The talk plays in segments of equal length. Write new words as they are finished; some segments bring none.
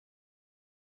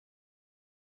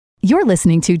You're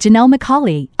listening to Janelle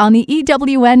McCauley on the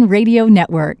EWN Radio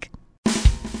Network.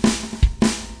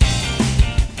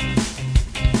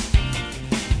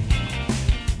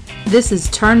 This is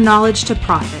Turn Knowledge to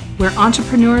Profit, where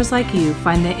entrepreneurs like you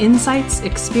find the insights,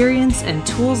 experience, and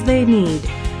tools they need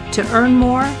to earn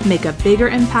more, make a bigger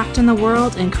impact in the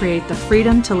world, and create the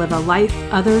freedom to live a life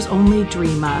others only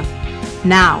dream of.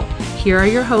 Now, here are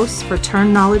your hosts for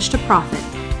Turn Knowledge to Profit,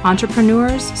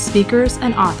 entrepreneurs, speakers,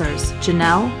 and authors,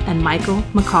 Janelle and Michael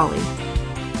McCauley.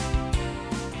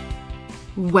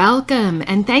 Welcome,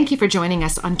 and thank you for joining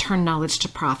us on Turn Knowledge to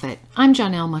Profit. I'm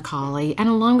Janelle McCauley, and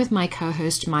along with my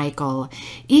co-host Michael,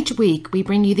 each week we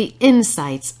bring you the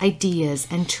insights, ideas,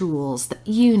 and tools that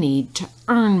you need to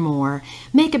earn more,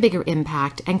 make a bigger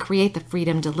impact, and create the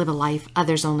freedom to live a life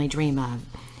others only dream of.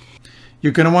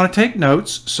 You're going to want to take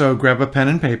notes, so grab a pen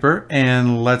and paper,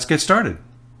 and let's get started.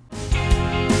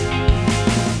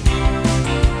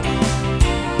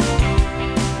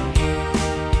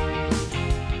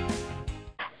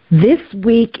 This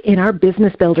week in our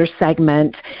Business Builder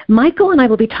segment, Michael and I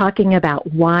will be talking about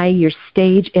why your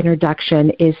stage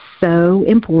introduction is so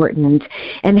important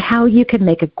and how you can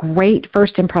make a great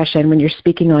first impression when you're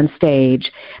speaking on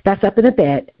stage. That's up in a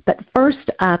bit, but first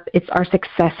up, it's our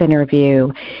success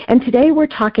interview. And today we're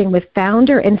talking with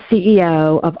founder and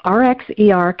CEO of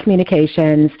RXER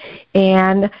Communications,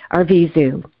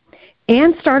 Arvizu.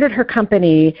 Anne started her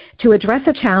company to address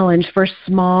a challenge for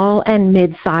small and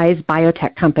mid-sized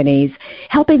biotech companies,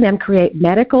 helping them create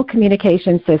medical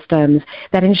communication systems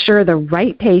that ensure the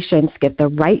right patients get the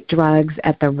right drugs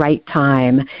at the right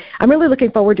time. I'm really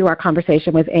looking forward to our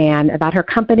conversation with Anne about her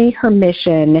company, her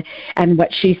mission, and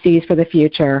what she sees for the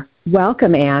future.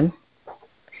 Welcome, Anne.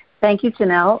 Thank you,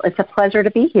 Janelle. It's a pleasure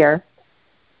to be here.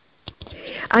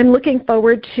 I'm looking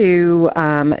forward to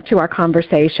our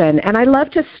conversation, and I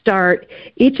love to start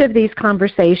each of these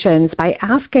conversations by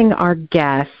asking our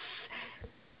guests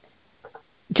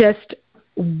just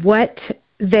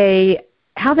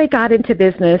how they got into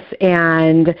business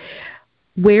and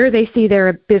where they see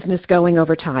their business going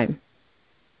over time.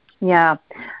 Yeah,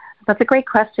 that's a great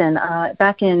question.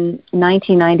 Back in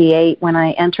 1998, when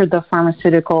I entered the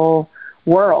pharmaceutical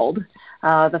world,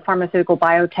 the pharmaceutical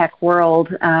biotech world,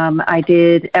 I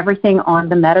did everything on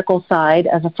the medical side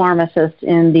as a pharmacist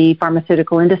in the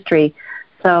pharmaceutical industry.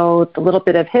 So the little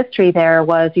bit of history there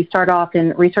was you start off in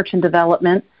research and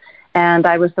development, and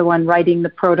I was the one writing the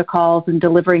protocols and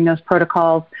delivering those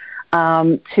protocols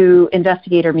to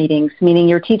investigator meetings, meaning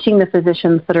you're teaching the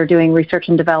physicians that are doing research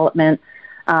and development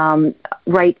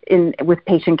right in with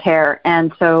patient care.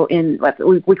 And so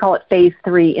we call it phase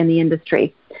 3 in the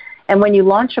industry. And when you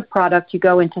launch a product, you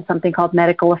go into something called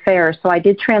medical affairs. So I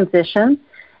did transition,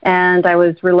 and I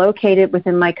was relocated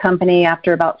within my company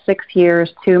after about 6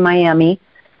 years to Miami,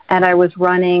 and I was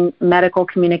running medical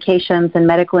communications and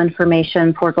medical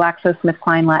information for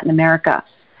GlaxoSmithKline Latin America.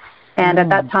 And at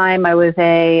that time, I was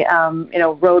a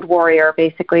road warrior,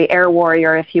 basically air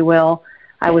warrior, if you will.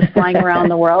 I was flying around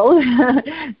the world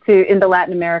into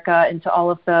Latin America, into all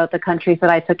of the countries that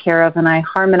I took care of, and I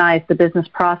harmonized the business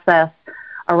process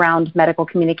around medical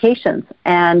communications.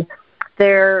 And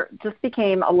there just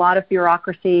became a lot of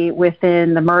bureaucracy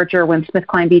within the merger when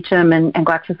SmithKline Beecham and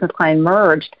GlaxoSmithKline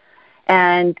merged.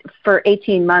 And for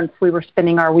 18 months, we were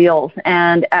spinning our wheels.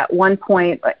 And at one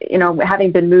point,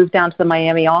 having been moved down to the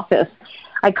Miami office,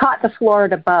 I caught the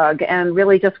Florida bug and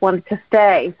really just wanted to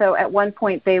stay. So at one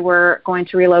point, they were going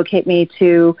to relocate me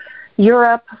to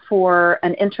Europe for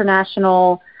an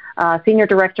international senior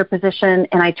director position,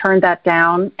 and I turned that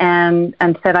down and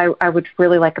said I would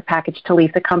really like a package to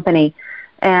leave the company.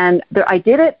 And I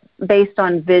did it based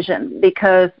on vision,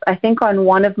 because I think on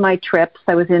one of my trips,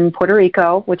 I was in Puerto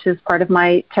Rico, which is part of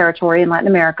my territory in Latin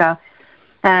America,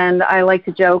 and I like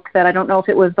to joke that I don't know if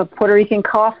it was the Puerto Rican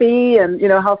coffee and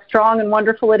how strong and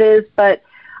wonderful it is, but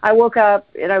I woke up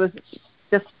and I was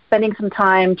just spending some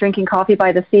time drinking coffee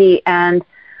by the sea, and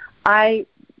I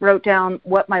wrote down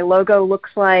what my logo looks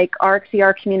like,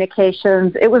 RXER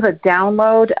Communications. It was a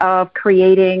download of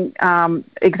creating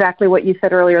exactly what you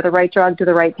said earlier, the right drug to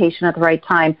the right patient at the right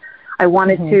time. I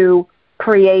wanted to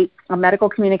create a medical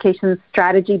communications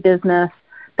strategy business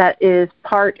that is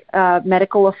part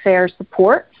medical affairs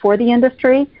support for the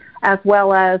industry, as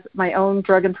well as my own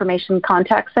drug information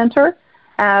contact center,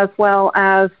 as well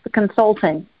as the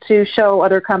consulting to show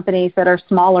other companies that are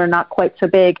smaller, not quite so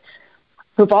big,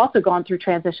 who've also gone through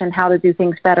transition, how to do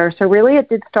things better. So really it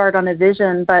did start on a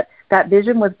vision, but that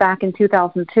vision was back in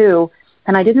 2002,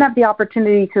 and I didn't have the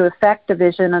opportunity to affect the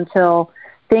vision until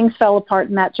things fell apart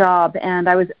in that job, and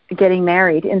I was getting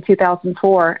married in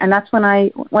 2004, and that's when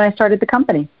I started the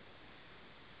company.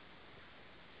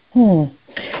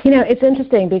 It's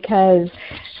interesting because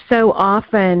so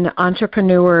often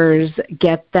entrepreneurs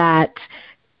get that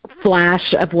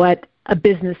flash of what a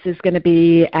business is going to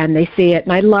be, and they see it.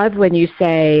 And I love when you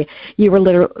say you were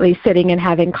literally sitting and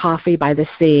having coffee by the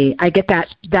sea. I get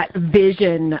that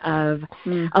vision of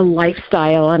a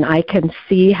lifestyle, and I can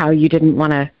see how you didn't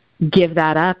want to give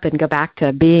that up and go back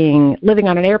to living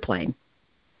on an airplane.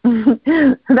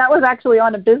 That was actually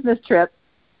on a business trip,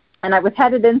 and I was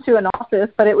headed into an office,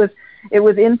 but it was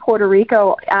in Puerto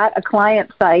Rico at a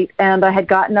client site, and I had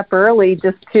gotten up early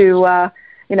just to,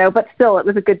 but still, it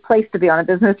was a good place to be on a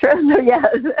business trip. So yes,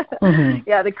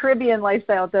 yeah, the Caribbean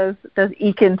lifestyle does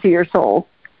eke into your soul.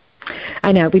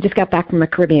 I know. We just got back from a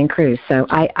Caribbean cruise, so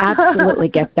I absolutely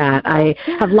get that. I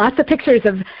have lots of pictures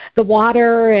of the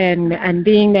water and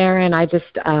being there, and I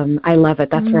just I love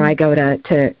it. That's where I go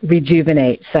to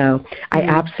rejuvenate. So I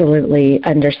absolutely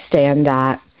understand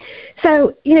that.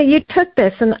 So, you took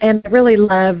this and I really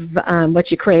love what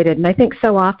you created. And I think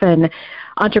so often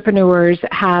entrepreneurs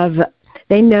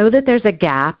they know that there's a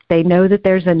gap, they know that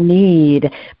there's a need,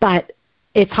 but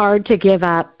it's hard to give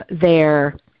up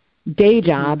their day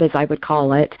job, as I would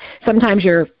call it. Sometimes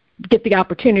you get the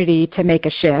opportunity to make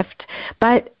a shift.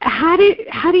 But how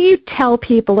do you tell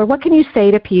people, or what can you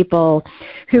say to people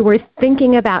who are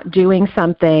thinking about doing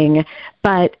something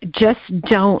but just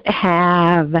don't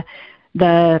have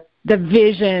the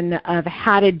vision of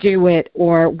how to do it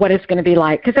or what it's going to be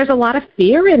like? Because there's a lot of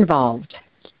fear involved.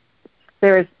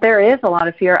 There is a lot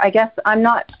of fear. I guess I'm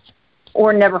not,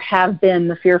 or never have been,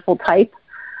 the fearful type.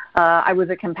 I was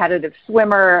a competitive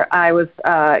swimmer. I was,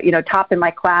 top in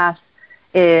my class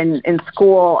in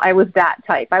school. I was that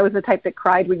type. I was the type that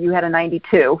cried when you had a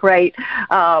 92, right?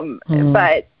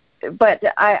 But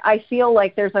I feel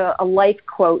like there's a life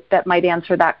quote that might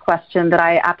answer that question that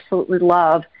I absolutely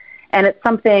love. And it's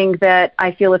something that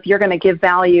I feel if you're going to give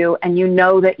value and you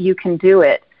know that you can do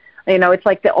it, it's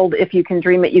like the old, if you can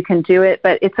dream it, you can do it.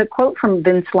 But it's a quote from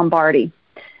Vince Lombardi.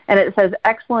 And it says,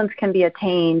 excellence can be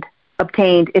obtained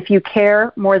if you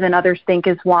care more than others think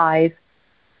is wise,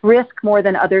 risk more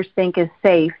than others think is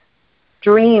safe,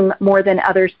 dream more than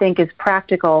others think is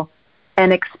practical,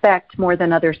 and expect more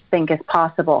than others think is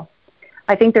possible.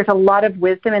 I think there's a lot of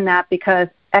wisdom in that because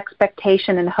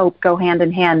expectation and hope go hand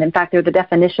in hand. In fact, they're the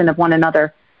definition of one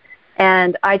another.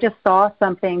 And I just saw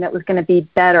something that was going to be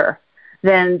better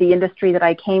than the industry that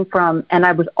I came from, and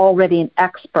I was already an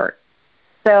expert.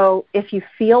 So if you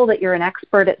feel that you're an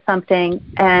expert at something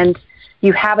and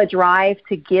you have a drive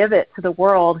to give it to the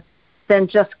world, then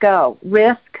just go.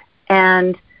 Risk,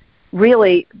 and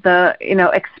really the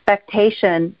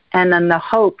expectation and then the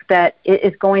hope that it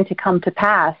is going to come to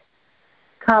pass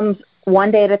comes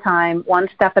one day at a time, one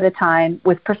step at a time,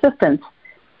 with persistence.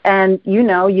 And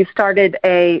you've started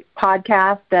a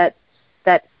podcast that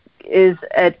is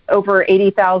at over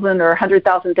 80,000 or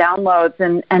 100,000 downloads,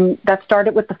 and that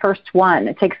started with the first one.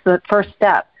 It takes the first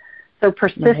step. So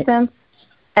persistence, right.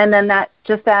 And then that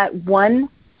one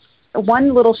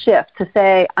little shift to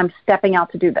say, I'm stepping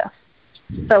out to do this.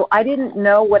 So I didn't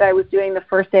know what I was doing the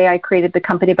first day I created the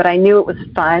company, but I knew it was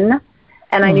fun,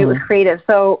 and I knew it was creative.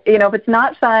 So, if it's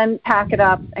not fun, pack it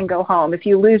up and go home. If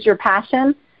you lose your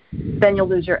passion, then you'll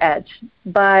lose your edge.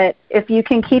 But if you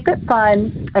can keep it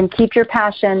fun and keep your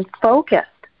passion focused,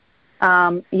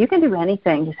 you can do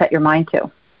anything you set your mind to.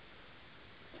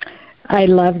 I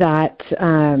love that.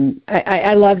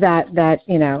 I love that,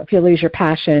 if you lose your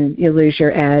passion, you lose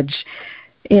your edge.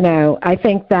 I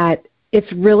think that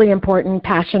it's really important.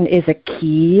 Passion is a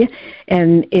key,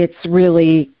 and it's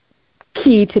really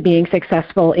key to being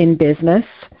successful in business.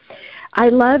 I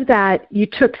love that you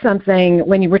took something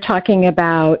when you were talking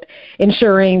about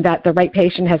ensuring that the right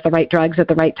patient has the right drugs at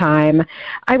the right time.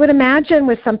 I would imagine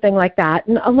with something like that,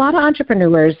 and a lot of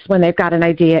entrepreneurs, when they've got an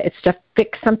idea, it's to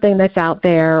fix something that's out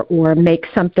there or make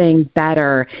something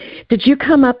better. Did you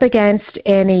come up against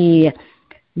any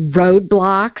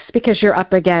roadblocks? Because you're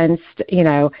up against,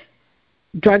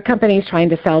 drug companies trying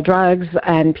to sell drugs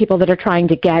and people that are trying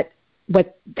to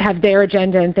have their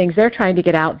agenda and things they're trying to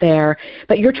get out there,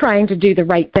 but you're trying to do the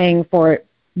right thing for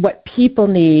what people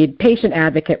need, patient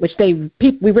advocate, which we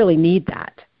really need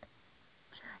that.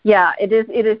 Yeah, it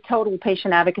is total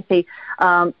patient advocacy.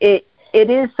 It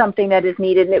is something that is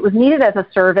needed, and it was needed as a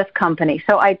service company.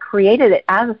 So I created it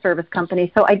as a service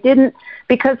company. So I didn't,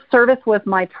 because service was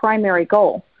my primary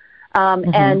goal,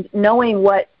 and knowing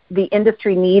what the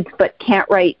industry needs but can't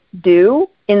do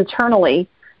internally,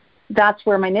 that's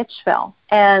where my niche fell.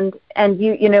 And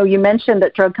you mentioned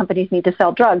that drug companies need to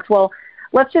sell drugs. Well,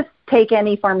 let's just take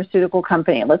any pharmaceutical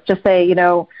company. Let's just say,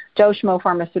 Joe Schmo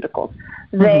Pharmaceuticals.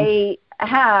 They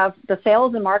have the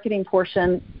sales and marketing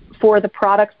portion for the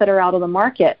products that are out on the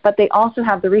market, but they also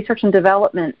have the research and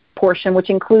development portion, which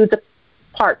includes a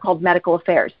part called medical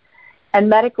affairs. And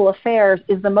medical affairs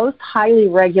is the most highly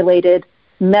regulated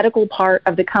medical part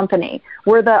of the company.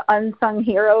 We're the unsung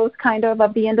heroes kind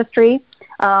of the industry,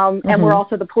 and we're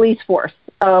also the police force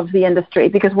of the industry,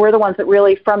 because we're the ones that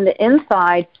really, from the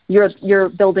inside, you're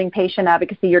building patient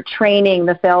advocacy, you're training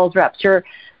the sales reps, you're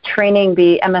training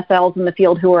the MSLs in the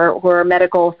field who are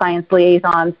medical science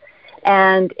liaisons,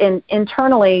 and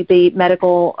internally the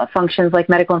medical functions like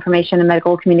medical information and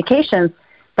medical communications.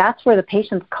 That's where the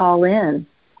patients call in,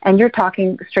 and you're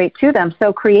talking straight to them.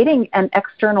 So creating an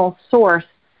external source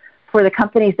for the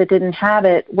companies that didn't have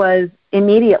it was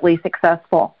immediately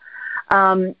successful.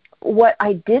 What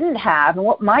I didn't have, and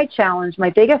what my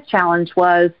biggest challenge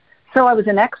was, so I was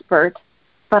an expert,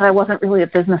 but I wasn't really a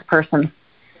business person.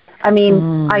 I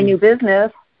mean, I knew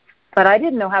business, but I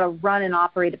didn't know how to run and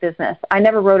operate a business. I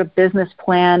never wrote a business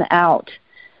plan out.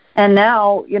 And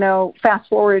now, fast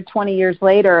forward 20 years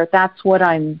later, that's what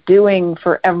I'm doing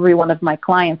for every one of my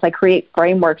clients. I create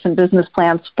frameworks and business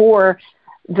plans for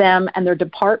them and their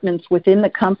departments within the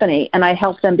company, and I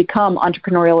help them become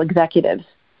entrepreneurial executives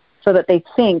so that they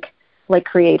think like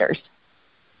creators.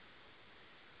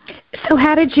 So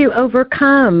how did you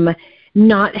overcome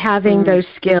not having those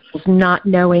skills, not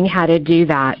knowing how to do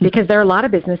that? Because there are a lot of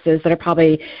businesses that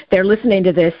are they're listening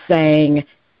to this saying,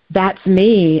 that's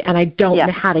me, and I don't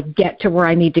know how to get to where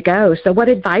I need to go. So what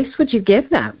advice would you give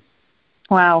them?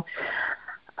 Wow.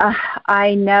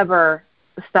 I never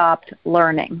stopped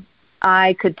learning.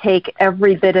 I could take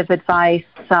every bit of advice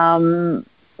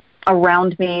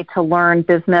around me to learn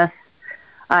business.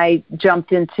 I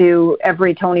jumped into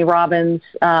every Tony Robbins,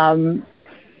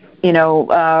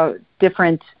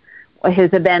 different his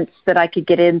events that I could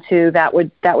get into that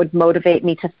would motivate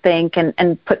me to think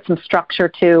and put some structure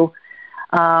to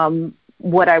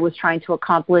what I was trying to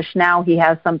accomplish. Now he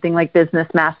has something like Business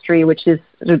Mastery, which is,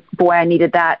 boy, I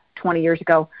needed that 20 years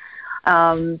ago.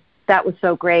 That was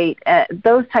so great.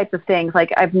 Those types of things,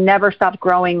 like I've never stopped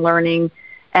growing, learning,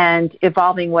 and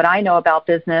evolving what I know about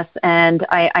business, and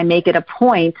I make it a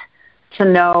point to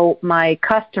know my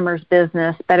customers'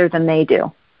 business better than they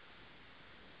do.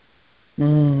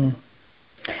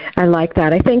 I like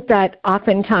that. I think that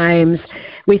oftentimes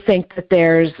we think that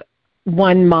there's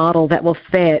one model that will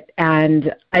fit,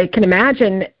 and I can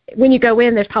imagine when you go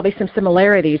in, there's probably some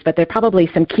similarities, but there are probably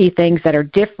some key things that are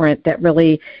different that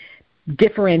really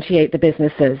differentiate the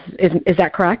businesses. Is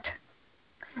that correct?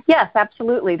 Yes,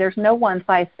 absolutely. There's no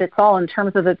one-size-fits-all in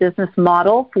terms of a business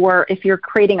model for if you're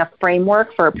creating a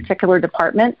framework for a particular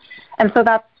department. And so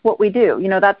that's what we do.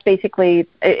 That's basically,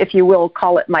 if you will,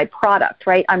 call it my product,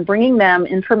 right? I'm bringing them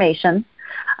information,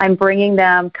 I'm bringing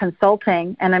them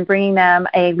consulting, and I'm bringing them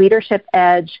a leadership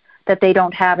edge that they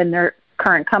don't have in their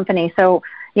current company. So,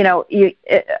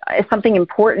 something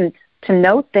important to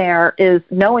note there is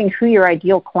knowing who your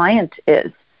ideal client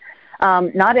is.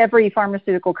 Not every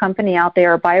pharmaceutical company out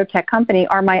there or biotech company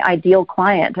are my ideal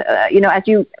client. As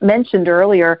you mentioned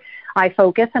earlier, I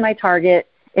focus and I target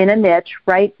in a niche,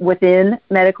 right, within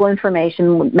medical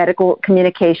information, medical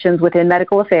communications, within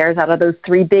medical affairs, out of those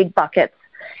three big buckets.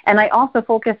 And I also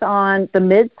focus on the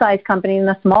mid-sized company and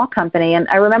the small company. And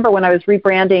I remember when I was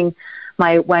rebranding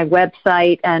my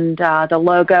website and the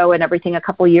logo and everything a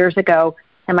couple years ago,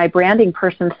 and my branding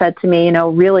person said to me,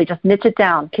 really just niche it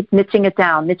down, keep niching it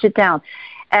down, niche it down.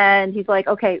 And he's like,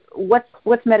 okay,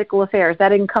 what's medical affairs?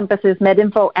 That encompasses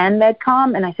MedInfo and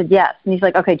MedCom? And I said, yes. And he's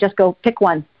like, okay, just go pick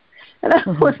one. And I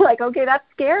was like, okay, that's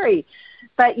scary.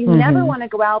 But you never want to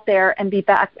go out there and be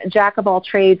jack of all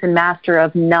trades and master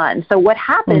of none. So what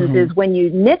happens is when you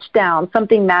niche down,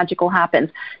 something magical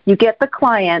happens. You get the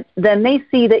client, then they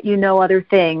see that you know other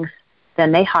things,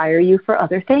 then they hire you for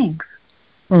other things.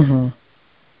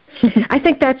 I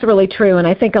think that's really true, and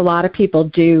I think a lot of people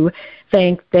do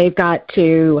think they've got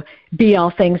to be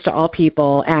all things to all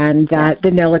people, and that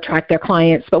then they'll attract their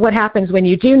clients. But what happens when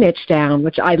you do niche down,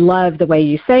 which I love the way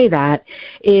you say that,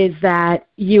 is that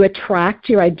you attract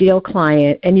your ideal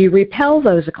client and you repel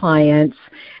those clients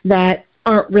that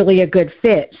aren't really a good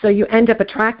fit. So you end up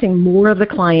attracting more of the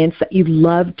clients that you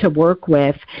love to work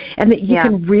with and that you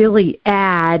can really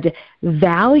add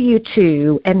value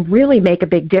to and really make a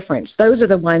big difference. Those are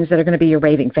the ones that are going to be your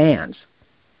raving fans.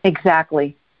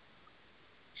 Exactly.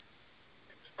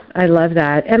 I love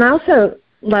that. And I also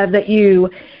love that you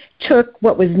took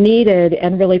what was needed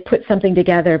and really put something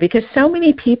together, because so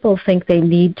many people think they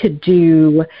need to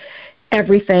do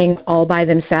everything all by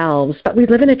themselves. But we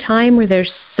live in a time where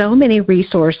there's so many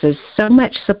resources, so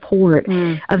much support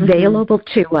available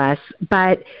to us,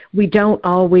 but we don't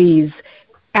always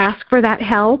ask for that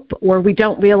help, or we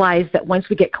don't realize that once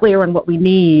we get clear on what we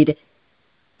need,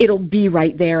 it'll be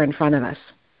right there in front of us.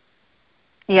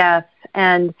 Yes,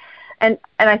 and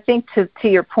I think to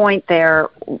your point there,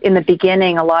 in the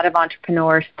beginning, a lot of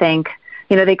entrepreneurs think,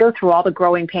 they go through all the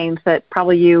growing pains that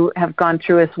probably you have gone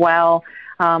through as well.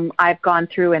 I've gone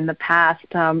through in the past.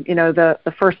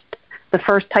 The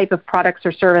first type of products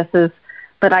or services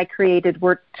that I created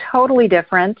were totally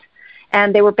different,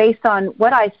 and they were based on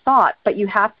what I thought. But you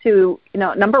have to,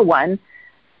 number one,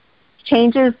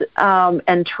 changes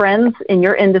and trends in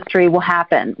your industry will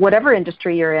happen, whatever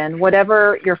industry you're in,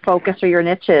 whatever your focus or your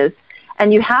niche is,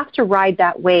 and you have to ride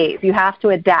that wave. You have to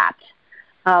adapt,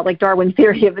 like Darwin's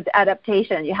theory of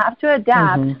adaptation. You have to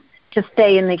adapt to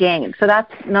stay in the game. So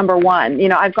that's number one.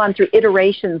 I've gone through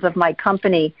iterations of my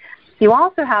company. You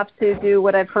also have to do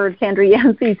what I've heard Sandra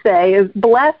Yancey say is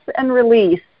bless and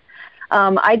release.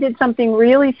 I did something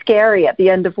really scary at the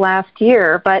end of last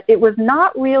year, but it was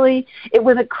not really, it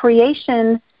was a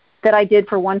creation that I did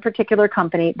for one particular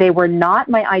company. They were not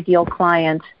my ideal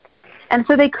client, and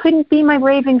so they couldn't be my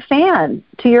raving fan,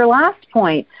 to your last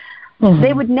point.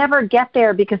 They would never get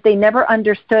there because they never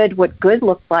understood what good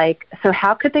looked like, so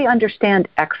how could they understand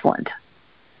excellent?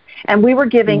 And we were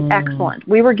giving excellent.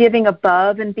 We were giving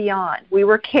above and beyond. We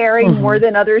were caring more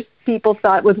than other people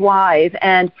thought was wise,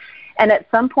 and at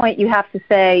some point, you have to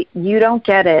say, you don't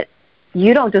get it.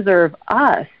 You don't deserve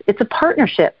us. It's a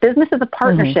partnership. Business is a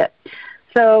partnership.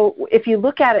 So if you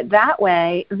look at it that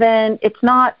way, then it's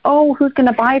not, who's going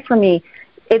to buy from me?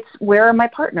 It's where are my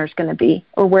partners going to be,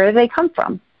 or where do they come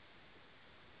from?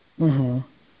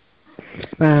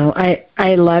 Wow,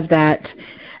 I love that.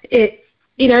 It's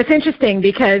interesting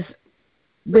because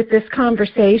with this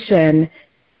conversation,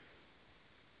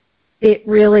 it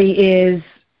really is.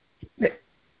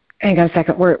 Hang on a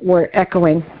second. We're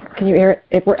echoing. Can you hear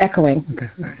it? We're echoing.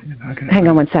 Okay. Hang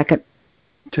on one second.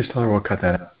 Just tell her we'll cut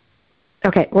that out.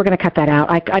 Okay, we're going to cut that out.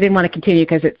 I didn't want to continue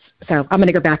so I'm going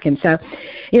to go back in. So,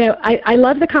 I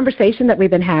love the conversation that we've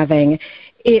been having.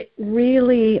 It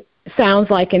really sounds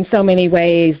like in so many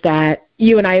ways that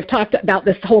you and I have talked about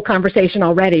this whole conversation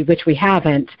already, which we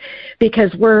haven't,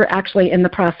 because we're actually in the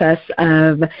process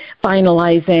of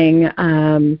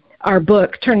finalizing our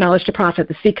book, Turn Knowledge to Profit,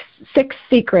 the six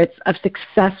secrets of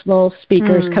successful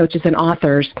speakers, coaches, and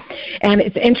authors. And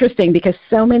it's interesting because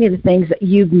so many of the things that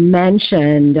you've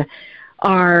mentioned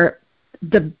are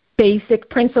the basic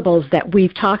principles that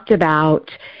we've talked about.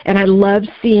 And I love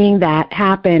seeing that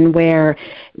happen where,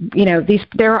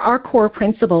 there are core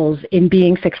principles in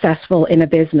being successful in a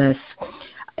business.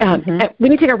 We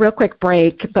need to take a real quick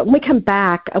break, but when we come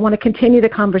back, I want to continue the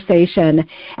conversation.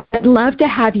 I'd love to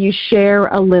have you share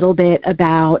a little bit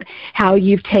about how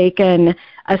you've taken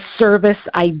a service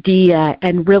idea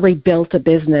and really built a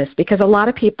business, because a lot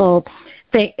of people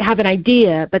have an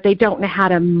idea, but they don't know how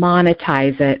to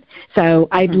monetize it. So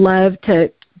I'd love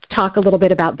to talk a little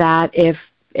bit about that if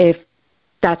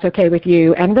that's okay with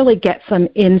you, and really get some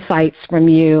insights from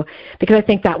you, because I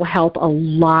think that will help a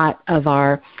lot of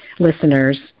our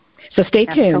listeners. So stay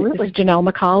tuned. Absolutely. This is Janelle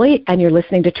McCauley, and you're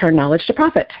listening to Turn Knowledge to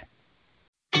Profit.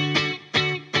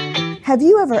 Have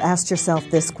you ever asked yourself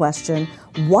this question?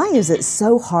 Why is it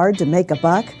so hard to make a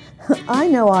buck? I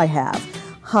know I have.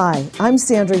 Hi, I'm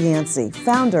Sandra Yancey,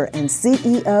 founder and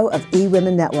CEO of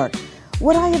eWomen Network.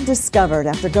 What I have discovered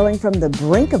after going from the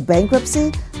brink of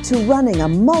bankruptcy to running a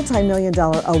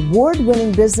multi-million-dollar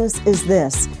award-winning business is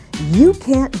this: you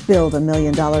can't build $1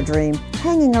 million dream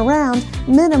hanging around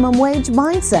minimum wage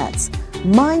mindsets.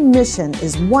 My mission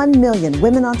is 1 million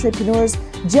women entrepreneurs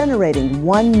generating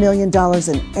 $1 million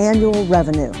in annual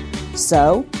revenue.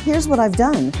 So here's what I've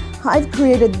done. I've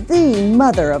created the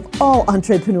mother of all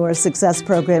entrepreneur success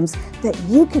programs that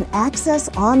you can access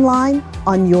online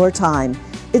on your time.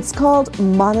 It's called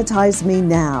Monetize Me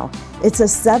Now. It's a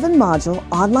 7-module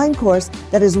online course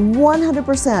that is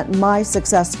 100% my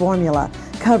success formula,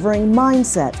 covering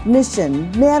mindset, mission,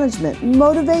 management,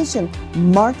 motivation,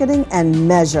 marketing, and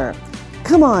measure.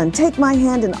 Come on, take my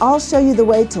hand and I'll show you the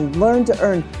way to learn to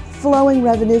earn flowing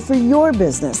revenue for your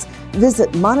business.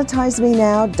 Visit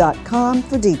monetizemenow.com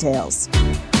for details.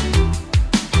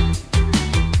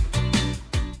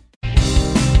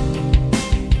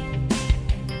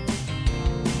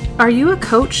 Are you a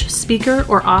coach, speaker,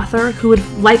 or author who would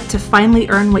like to finally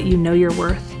earn what you know you're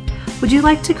worth? Would you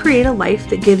like to create a life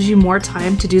that gives you more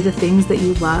time to do the things that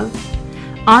you love?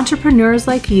 Entrepreneurs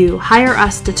like you hire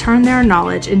us to turn their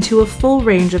knowledge into a full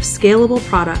range of scalable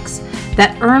products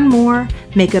that earn more,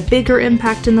 make a bigger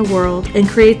impact in the world, and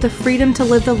create the freedom to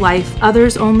live the life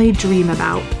others only dream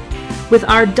about. With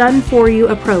our done-for-you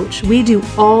approach, we do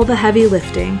all the heavy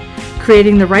lifting,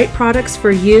 creating the right products for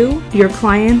you, your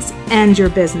clients, and your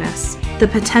business. The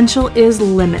potential is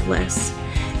limitless.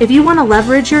 If you want to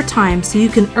leverage your time so you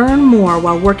can earn more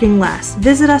while working less,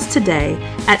 visit us today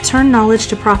at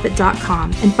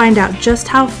turnknowledgetoprofit.com and find out just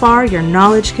how far your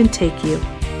knowledge can take you.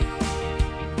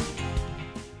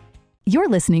 You're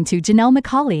listening to Janelle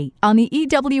McCauley on the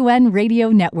EWN Radio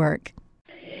Network.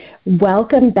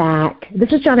 Welcome back.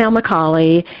 This is Janelle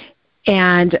McCauley,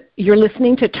 and you're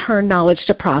listening to Turn Knowledge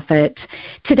to Profit.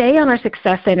 Today on our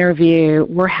success interview,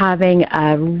 we're having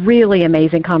a really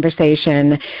amazing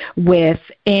conversation with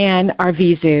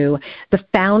Arvizu, the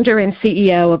founder and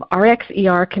CEO of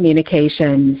RXER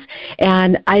Communications.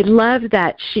 And I love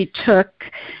that she took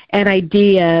an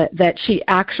idea that she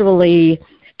actually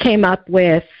came up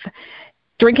with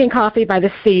drinking coffee by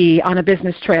the sea on a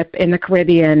business trip in the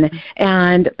Caribbean,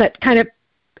 but kind of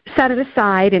set it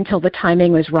aside until the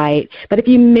timing was right. But if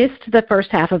you missed the first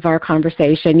half of our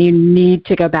conversation, you need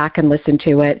to go back and listen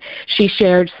to it. She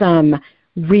shared some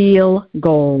real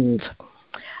gold.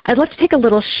 I'd love to take a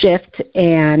little shift,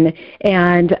 Anne,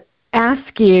 and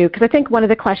ask you, because I think one of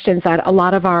the questions that a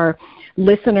lot of our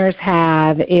listeners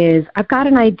have is, I've got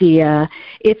an idea.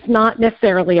 It's not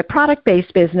necessarily a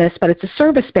product-based business, but it's a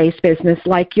service-based business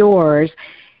like yours.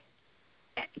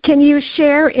 Can you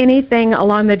share anything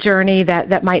along the journey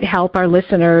that might help our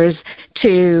listeners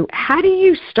to, how do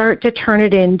you start to turn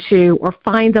it into or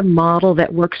find the model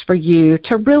that works for you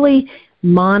to really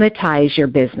monetize your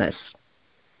business?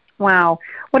 Wow,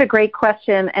 what a great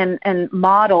question. And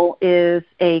model is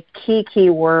a key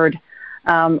word.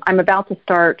 I'm about to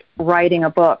start writing a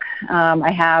book.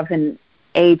 I have an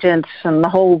agent and the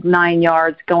whole 9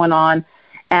 yards going on.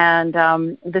 And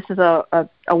this is a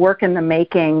work in the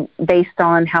making based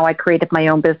on how I created my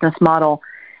own business model.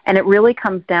 And it really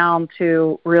comes down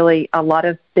to really a lot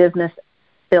of business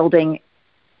building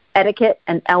etiquette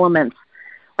and elements,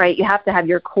 right? You have to have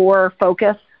your core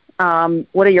focus.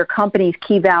 What are your company's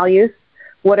key values?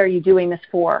 What are you doing this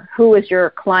for? Who is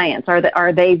your clients?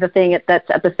 Are they the thing that's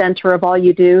at the center of all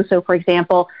you do? So, for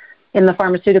example, in the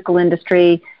pharmaceutical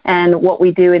industry and what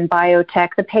we do in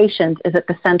biotech, the patient is at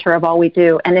the center of all we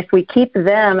do. And if we keep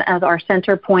them as our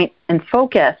center point and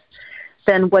focus,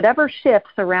 then whatever shifts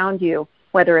around you,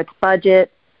 whether it's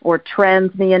budget or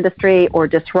trends in the industry or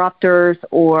disruptors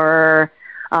or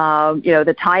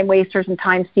the time wasters and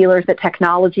time stealers that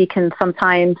technology can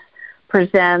sometimes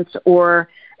present, or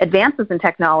advances in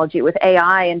technology with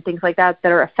AI and things like that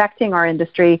are affecting our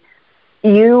industry,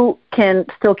 you can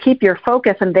still keep your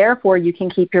focus, and therefore you can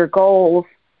keep your goals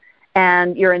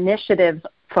and your initiatives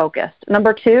focused.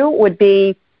 Number two would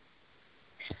be,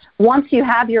 once you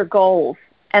have your goals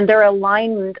and they're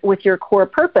aligned with your core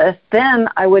purpose, then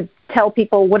I would tell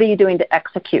people, what are you doing to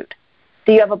execute?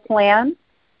 Do you have a plan?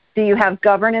 Do you have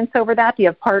governance over that? Do you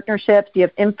have partnerships? Do you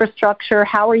have infrastructure?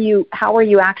 How are you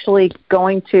actually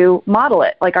going to model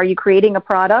it? Like, are you creating a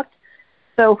product?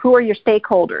 So who are your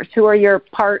stakeholders? Who are your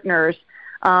partners?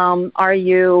 Are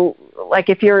you, like,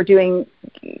 if you're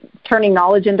turning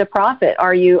knowledge into profit,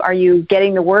 are you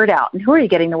getting the word out? And who are you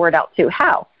getting the word out to?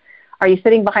 How? Are you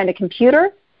sitting behind a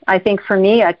computer? I think for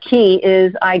me, a key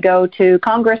is I go to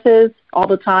congresses all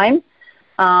the time.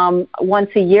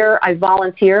 Once a year, I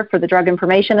volunteer for the Drug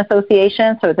Information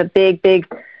Association, so it's a big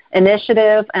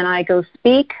initiative, and I go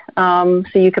speak. So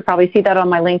you could probably see that on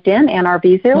my LinkedIn,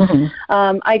 Arvizu.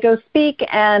 Mm-hmm. I go speak,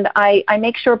 and I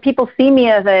make sure people see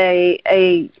me as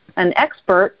an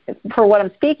expert for what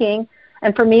I'm speaking,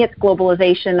 and for me, it's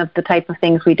globalization of the type of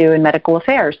things we do in medical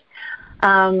affairs.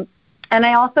 And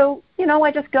I also,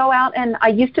 I just go out, and I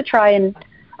used to try and,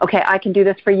 okay, I can do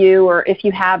this for you, or if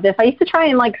you have this. I used to try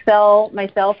and sell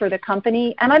myself or the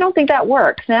company, and I don't think that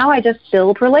works. Now I just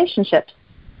build relationships.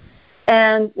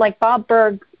 And like Bob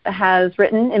Berg has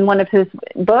written in one of his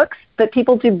books, that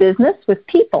people do business with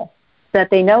people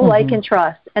that they know, mm-hmm. like, and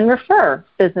trust, and refer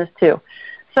business to.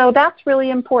 So that's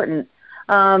really important.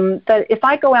 That if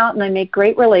I go out and I make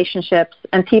great relationships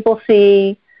and people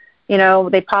see,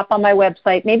 they pop on my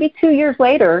website, maybe 2 years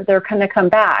later, they're going to come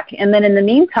back. And then in the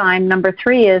meantime, number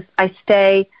three is I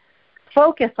stay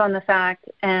focused on the fact,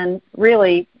 and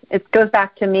really it goes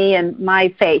back to me and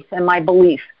my faith and my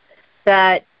belief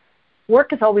that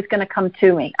work is always going to come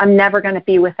to me. I'm never going to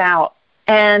be without.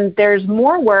 And there's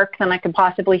more work than I can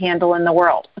possibly handle in the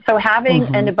world. So having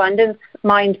mm-hmm. an abundance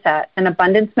mindset, an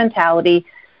abundance mentality,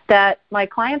 that my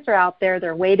clients are out there,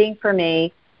 they're waiting for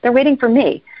me.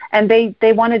 And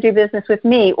they want to do business with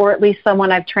me, or at least someone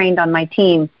I've trained on my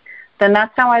team, then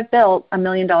that's how I've built $1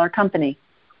 million company.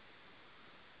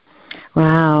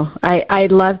 Wow. I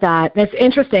love that. It's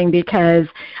interesting because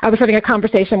I was having a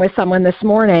conversation with someone this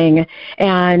morning,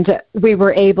 and we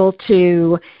were able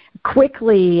to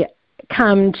quickly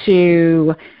come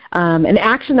to an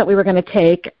action that we were going to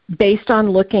take based on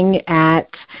looking at,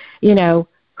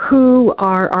 who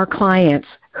are our clients?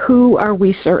 Who are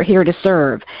we here to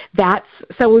serve?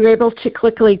 So we were able to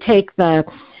quickly take the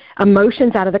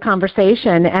emotions out of the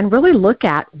conversation and really look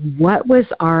at what was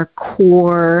our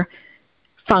core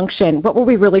function, what were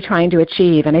we really trying to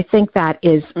achieve? And I think that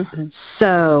is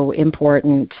so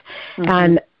important.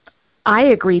 And I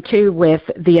agree, too, with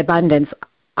the abundance.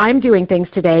 I'm doing things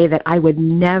today that I would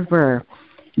never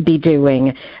be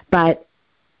doing. But,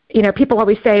 people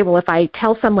always say, well, if I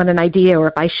tell someone an idea or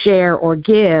if I share or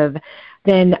give,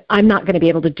 then I'm not going to be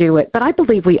able to do it. But I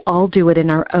believe we all do it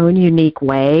in our own unique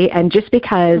way. And just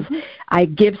because I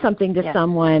give something to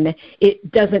someone,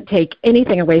 it doesn't take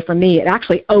anything away from me. It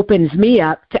actually opens me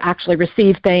up to actually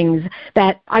receive things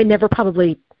that I never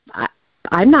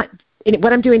I'm not,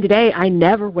 what I'm doing today, I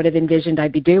never would have envisioned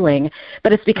I'd be doing.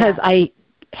 But it's because I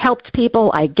helped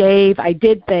people, I gave, I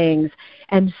did things,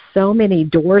 and so many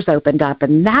doors opened up.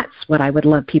 And that's what I would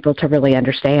love people to really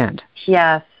understand.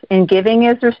 Yes. And giving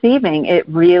is receiving. It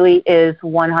really is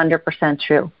 100%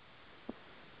 true.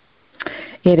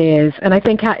 It is. And I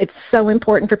think it's so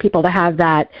important for people to have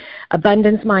that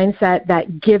abundance mindset,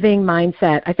 that giving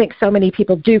mindset. I think so many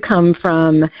people do come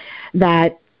from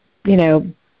that,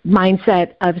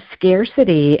 mindset of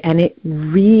scarcity, and it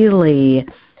really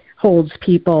holds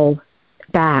people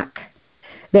back.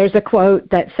 There's a quote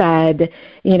that said,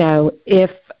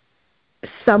 if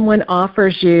someone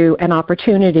offers you an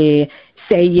opportunity,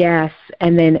 say yes,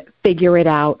 and then figure it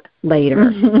out later.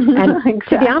 And exactly.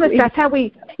 To be honest, that's how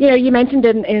we, you mentioned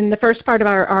in the first part of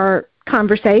our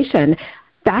conversation,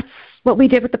 that's what we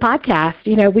did with the podcast.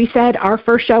 We said our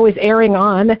first show is airing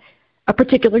on a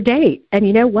particular date. And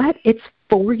you know what? It's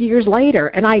 4 years later,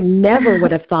 and I never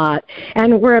would have thought.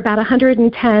 And we're about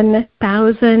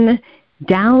 110,000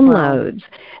 downloads.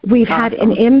 We've had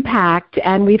an impact,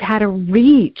 and we've had a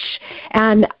reach.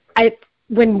 And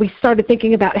when we started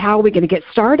thinking about how are we going to get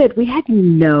started, we had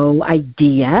no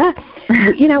idea.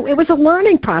 It was a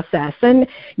learning process, and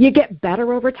you get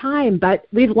better over time. But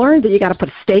we've learned that you got to put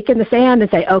a stake in the sand and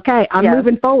say, okay, I'm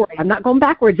moving forward. I'm not going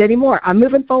backwards anymore. I'm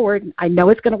moving forward. I know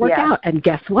it's going to work out. And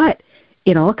guess what?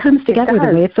 It all comes together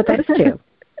the way it's supposed to.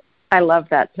 I love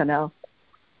that, Janelle.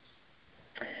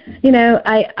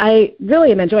 I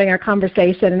really am enjoying our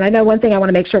conversation. And I know one thing I want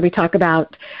to make sure we talk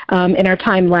about in our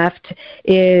time left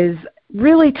is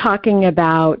really talking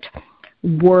about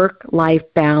work-life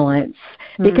balance,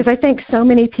 because I think so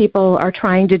many people are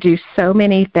trying to do so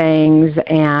many things,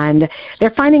 and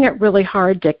they're finding it really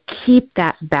hard to keep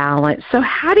that balance. So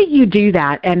how do you do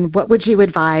that, and what would you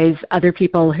advise other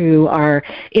people who are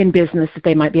in business that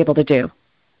they might be able to do?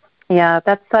 Yeah,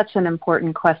 that's such an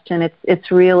important question. It's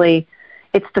the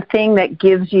thing that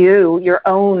gives you your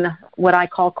own, what I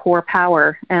call core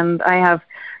power. And I have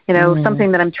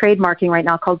something that I'm trademarking right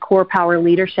now called Core Power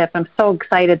Leadership. I'm so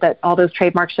excited that all those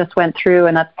trademarks just went through,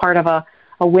 and that's part of a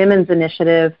women's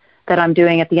initiative that I'm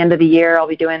doing at the end of the year. I'll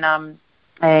be doing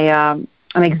an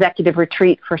executive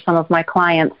retreat for some of my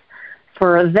clients,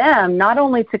 for them not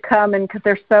only to come, and because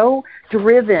they're so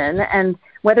driven, and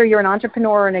whether you're an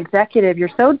entrepreneur or an executive,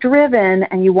 you're so driven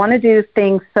and you want to do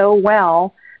things so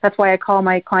well. That's why I call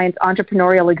my clients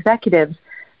entrepreneurial executives.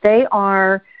 They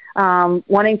are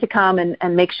wanting to come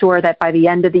and make sure that by the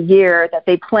end of the year that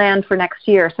they plan for next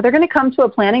year. So they're going to come to a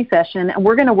planning session, and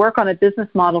we're going to work on a business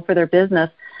model for their business,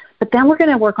 but then we're going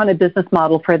to work on a business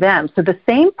model for them. So the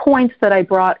same points that I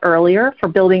brought earlier for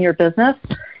building your business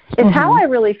is how I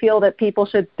really feel that people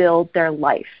should build their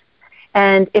life.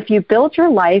 And if you build your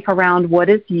life around what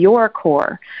is your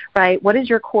core, right? What is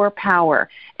your core power?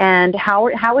 And how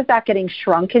is that getting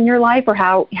shrunk in your life, or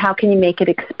how can you make it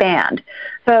expand?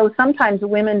 So sometimes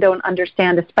women don't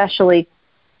understand, especially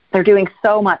they're doing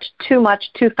so much, too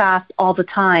fast all the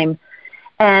time.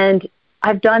 And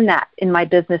I've done that in my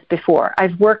business before.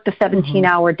 I've worked the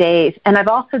 17-hour days, and I've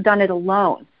also done it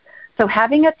alone. So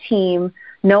having a team,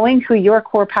 knowing who your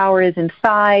core power is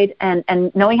inside, and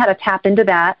knowing how to tap into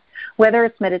that, whether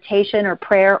it's meditation or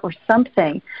prayer or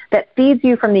something that feeds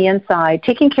you from the inside,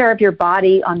 taking care of your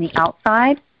body on the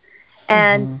outside,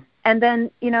 and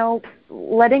then,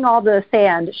 letting all the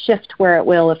sand shift where it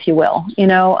will, if you will.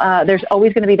 There's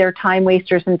always going to be there time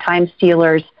wasters and time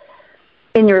stealers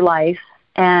in your life,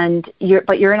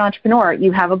 but you're an entrepreneur.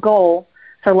 You have a goal.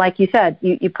 So like you said,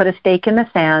 you put a stake in the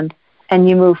sand and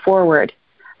you move forward.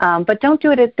 But don't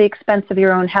do it at the expense of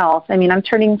your own health. I mean, I'm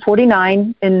turning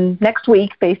 49 in next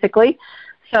week, basically.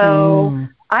 So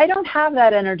I don't have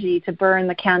that energy to burn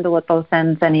the candle at both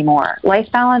ends anymore. Life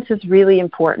balance is really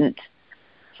important.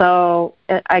 So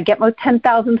I get my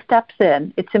 10,000 steps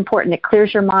in. It's important. It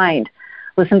clears your mind.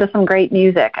 Listen to some great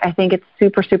music. I think it's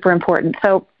super, super important.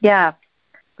 So, yeah,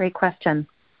 great question.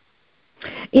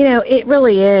 It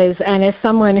really is. And as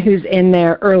someone who's in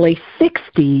their early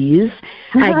 60s,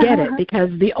 I get it, because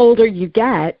the older you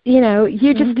get, you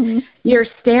just, your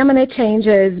stamina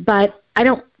changes, but I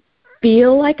don't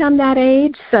feel like I'm that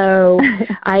age. So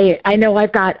I know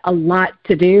I've got a lot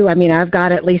to do. I mean, I've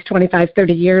got at least 25,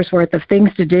 30 years worth of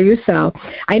things to do. So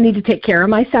I need to take care of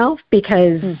myself,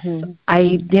 because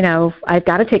I've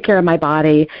got to take care of my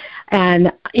body.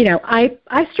 And, I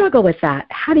struggle with that.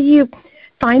 How do you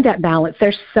find that balance?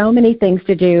 There's so many things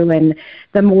to do, and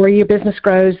the more your business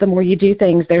grows, the more you do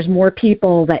things, there's more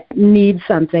people that need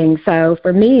something. So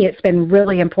for me, it's been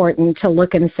really important to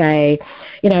look and say,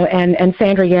 and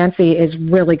Sandra Yancey is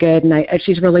really good, and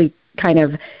she's really kind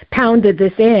of pounded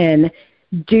this in,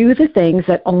 do the things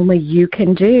that only you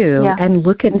can do, and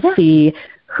look and see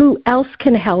who else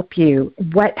can help you.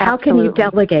 How can you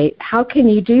delegate? How can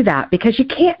you do that? Because you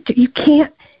can't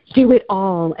do it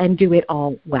all and do it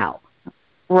all well.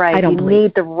 Right. You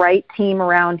need the right team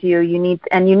around you. You need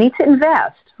to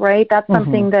invest, right? That's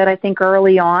something that I think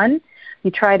early on,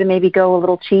 you try to maybe go a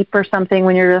little cheap or something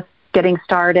when you're just getting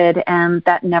started, and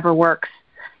that never works.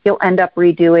 You'll end up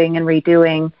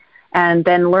redoing, and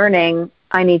then learning,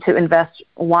 I need to invest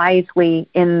wisely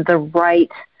in the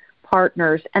right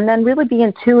partners, and then really be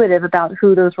intuitive about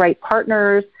who those right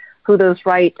partners, who those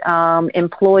right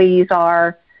employees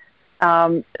are.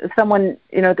 Someone,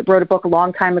 that wrote a book a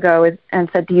long time ago and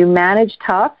said, do you manage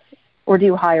tough or do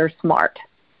you hire smart?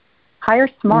 Hire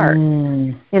smart.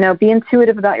 Be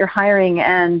intuitive about your hiring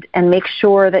and make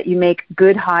sure that you make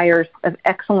good hires of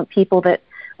excellent people that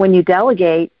when you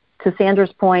delegate, to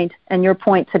Sandra's point and your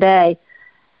point today,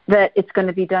 that it's going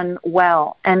to be done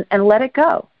well, and let it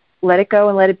go. Let it go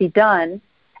and let it be done,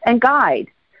 and guide.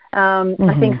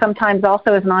 I think sometimes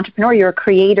also as an entrepreneur, you're a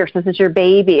creator, so this is your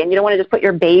baby, and you don't want to just put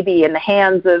your baby in the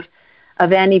hands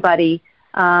of anybody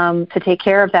to take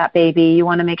care of that baby. You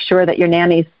want to make sure that your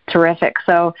nanny's terrific.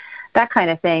 So that kind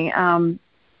of thing.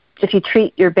 If you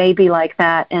treat your baby like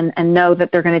that and know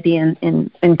that they're going to be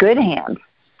in good hands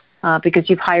because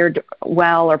you've hired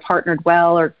well or partnered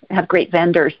well or have great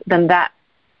vendors, then that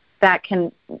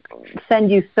can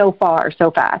send you so far, so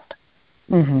fast.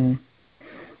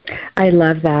 I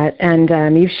love that.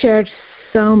 And you've shared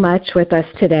so much with us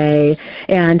today,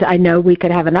 and I know we could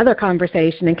have another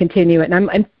conversation and continue it. And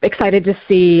I'm excited to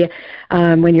see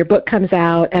when your book comes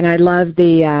out, and I love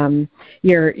the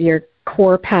your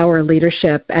core power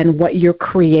leadership and what you're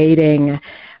creating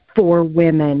for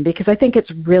women, because I think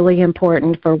it's really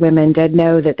important for women to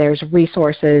know that there's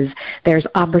resources, there's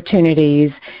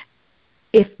opportunities.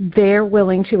 If they're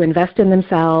willing to invest in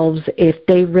themselves, if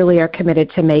they really are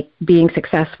committed to being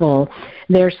successful,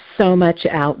 there's so much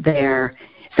out there.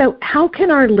 So how can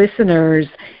our listeners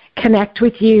connect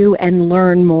with you and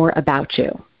learn more about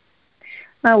you?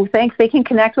 Oh, thanks. They can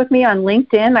connect with me on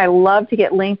LinkedIn. I love to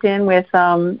get linked in with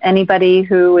anybody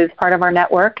who is part of our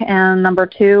network. And number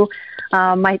two,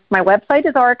 my website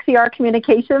is RXER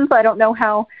Communications. I don't know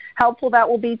how helpful that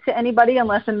will be to anybody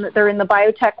unless they're in the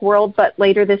biotech world, but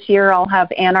later this year I'll have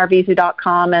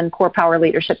AnnArvizu.com and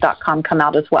CorePowerLeadership.com come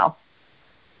out as well.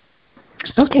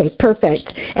 Okay,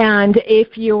 perfect. And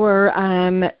if you're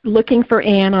looking for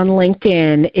Ann on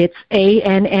LinkedIn, it's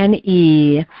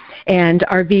ANNE, and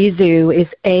Arvizu is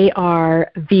ARVIZU.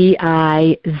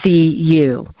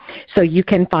 So you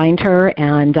can find her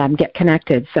and get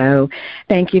connected. So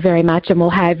thank you very much, and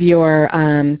we'll have your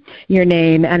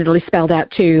name, and it'll be spelled out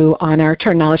too on our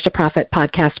Turn Knowledge to Profit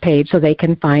podcast page, so they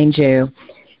can find you.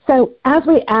 So as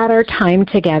we end our time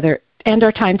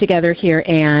together here,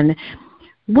 Ann,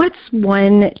 what's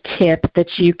one tip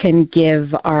that you can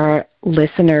give our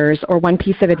listeners, or one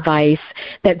piece of advice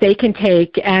that they can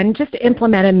take and just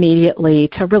implement immediately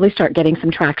to really start getting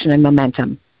some traction and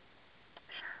momentum?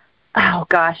 Oh,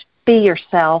 gosh, be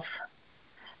yourself.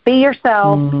 Be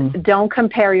yourself. Don't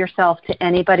compare yourself to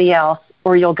anybody else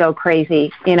or you'll go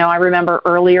crazy. I remember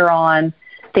earlier on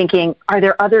thinking, are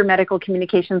there other medical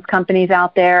communications companies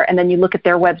out there? And then you look at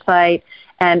their website,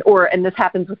 and this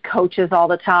happens with coaches all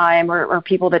the time, or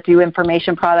people that do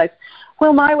information products.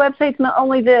 Well, my website's not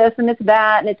only this and it's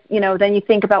that, and it's, then you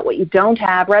think about what you don't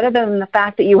have, rather than the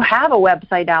fact that you have a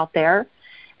website out there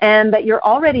and that you're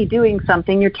already doing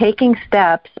something, you're taking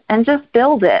steps, and just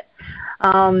build it.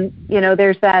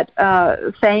 There's that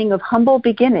saying of humble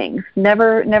beginnings.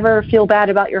 Never feel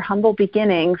bad about your humble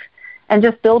beginnings, and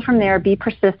just build from there. Be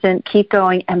persistent, keep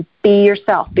going, and be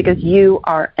yourself, because you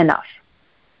are enough.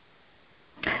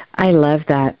 I love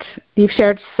that. You've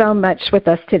shared so much with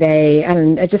us today,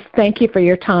 and I just thank you for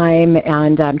your time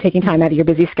and taking time out of your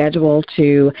busy schedule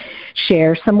to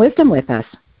share some wisdom with us.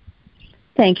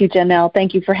 Thank you, Janelle.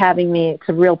 Thank you for having me. It's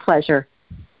a real pleasure.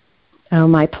 Oh,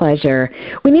 my pleasure.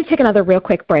 We need to take another real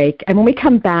quick break, and when we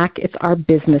come back, it's our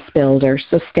Business Builder,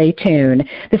 so stay tuned.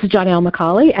 This is Janelle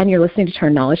McCauley, and you're listening to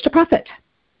Turn Knowledge to Profit.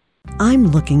 I'm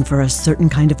looking for a certain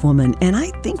kind of woman, and I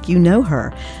think you know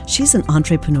her. She's an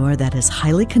entrepreneur that is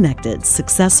highly connected,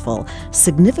 successful,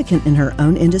 significant in her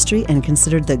own industry, and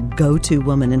considered the go-to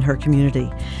woman in her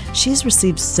community. She's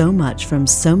received so much from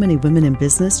so many women in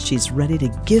business, she's ready to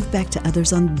give back to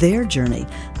others on their journey,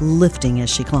 lifting as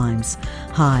she climbs.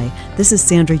 Hi, this is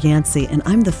Sandra Yancey, and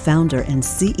I'm the founder and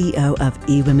CEO of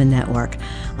eWomen Network.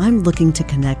 I'm looking to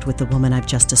connect with the woman I've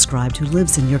just described who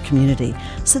lives in your community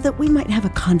so that we might have a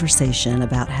conversation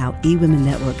about how eWomen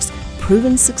Network's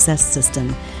proven success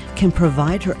system can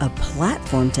provide her a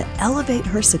platform to elevate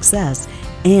her success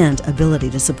and ability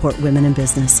to support women in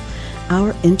business.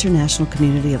 Our international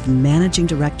community of managing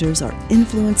directors are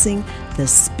influencing the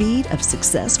speed of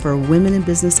success for women in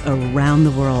business around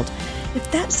the world. If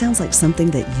that sounds like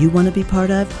something that you want to be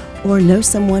part of or know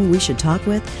someone we should talk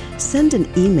with, send an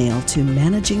email to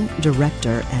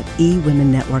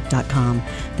managingdirector@ewomennetwork.com.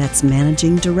 That's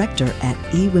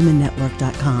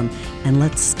managingdirector@ewomennetwork.com, and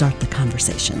let's start the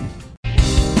conversation.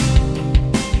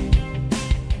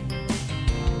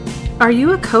 Are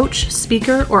you a coach,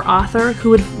 speaker, or author who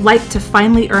would like to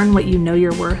finally earn what you know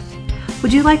you're worth?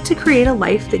 Would you like to create a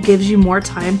life that gives you more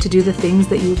time to do the things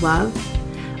that you love?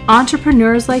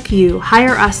 Entrepreneurs like you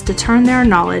hire us to turn their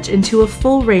knowledge into a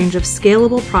full range of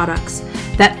scalable products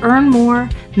that earn more,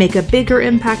 make a bigger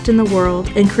impact in the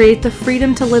world, and create the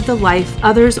freedom to live the life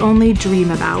others only dream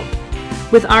about.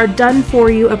 With our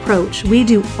done-for-you approach, we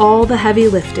do all the heavy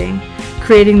lifting,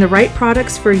 creating the right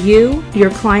products for you,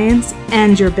 your clients,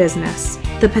 and your business.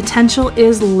 The potential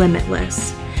is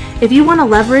limitless. If you want to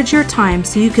leverage your time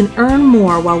so you can earn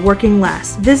more while working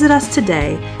less, visit us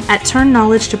today at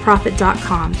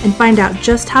turnknowledgetoprofit.com and find out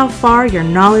just how far your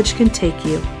knowledge can take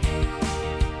you.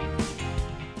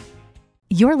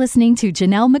 You're listening to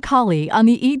Janelle McCauley on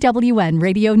the EWN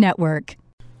Radio Network.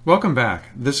 Welcome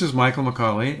back. This is Michael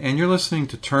McCauley, and you're listening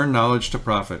to Turn Knowledge to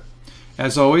Profit.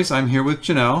 As always, I'm here with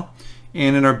Janelle,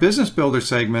 and in our Business Builder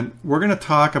segment, we're going to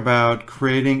talk about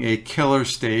creating a killer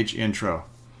stage intro.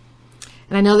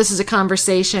 And I know this is a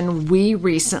conversation we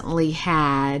recently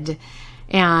had.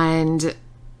 And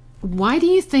why do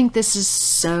you think this is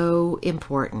so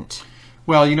important?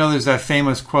 Well, you know, there's that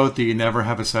famous quote that you never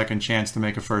have a second chance to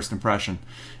make a first impression.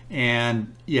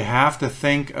 And you have to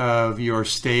think of your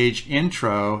stage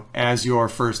intro as your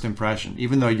first impression.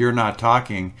 Even though you're not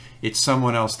talking, it's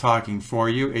someone else talking for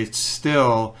you. It's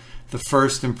still the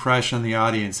first impression the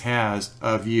audience has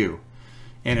of you.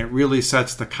 And it really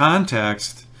sets the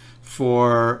context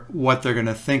for what they're going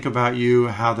to think about you,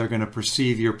 how they're going to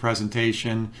perceive your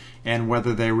presentation, and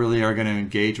whether they really are going to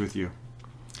engage with you.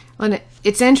 Well,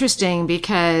 it's interesting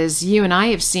because you and I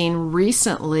have seen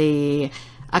recently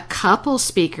a couple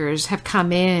speakers have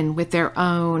come in with their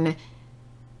own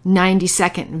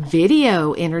 90-second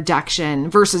video introduction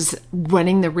versus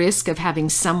running the risk of having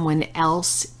someone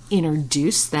else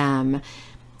introduce them.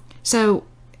 So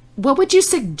what would you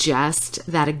suggest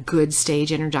that a good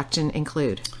stage introduction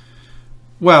include?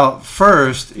 Well,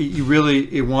 first,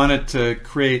 you want it to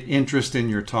create interest in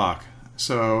your talk.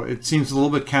 So it seems a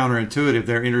little bit counterintuitive.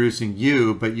 They're introducing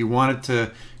you, but you want it to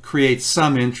create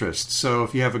some interest. So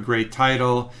if you have a great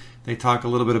title, they talk a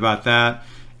little bit about that.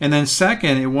 And then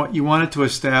second, you want it to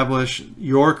establish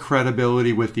your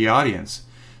credibility with the audience.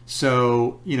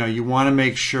 So, you want to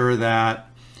make sure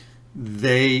that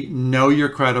they know you're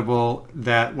credible,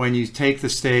 that when you take the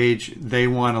stage, they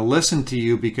want to listen to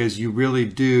you because you really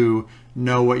do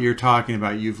know what you're talking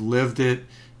about. You've lived it,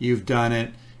 you've done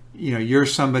it. You're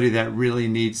somebody that really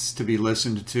needs to be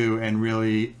listened to and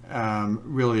really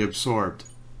absorbed.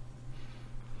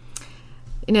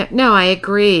 No, I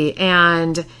agree.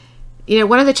 And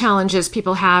one of the challenges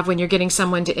people have when you're getting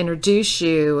someone to introduce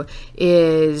you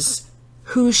is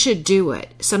who should do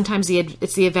it. Sometimes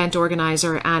it's the event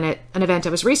organizer. And at an event I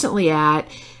was recently at,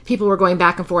 people were going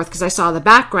back and forth because I saw the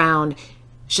background.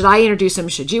 Should I introduce him?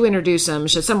 Should you introduce him?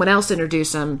 Should someone else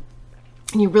introduce him?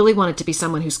 And you really want it to be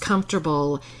someone who's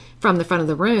comfortable from the front of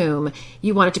the room.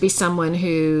 You want it to be someone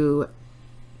who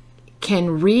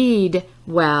can read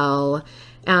well.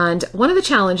 And one of the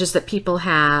challenges that people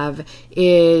have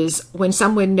is when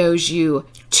someone knows you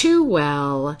too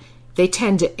well, they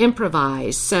tend to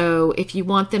improvise. So if you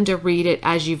want them to read it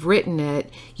as you've written it,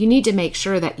 you need to make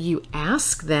sure that you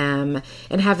ask them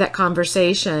and have that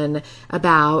conversation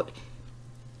about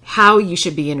how you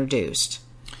should be introduced.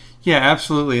 Yeah,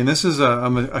 absolutely. And this is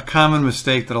a common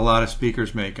mistake that a lot of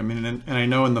speakers make. I mean, and I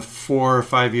know in the 4 or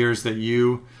 5 years that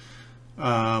you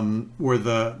were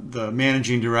the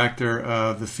managing director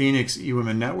of the Phoenix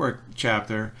eWomen Network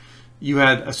chapter, you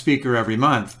had a speaker every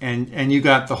month, and you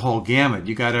got the whole gamut.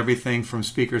 You got everything from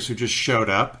speakers who just showed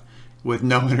up with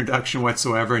no introduction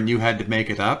whatsoever, and you had to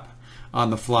make it up on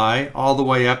the fly, all the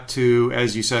way up to,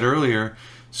 as you said earlier,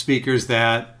 speakers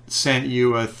that sent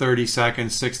you a 30-second,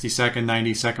 60-second,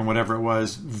 90-second, whatever it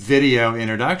was, video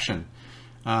introduction.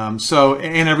 And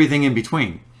everything in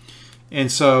between. And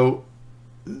so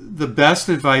the best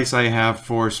advice I have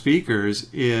for speakers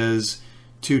is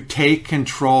to take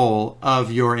control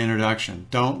of your introduction.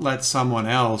 Don't let someone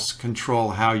else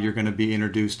control how you're going to be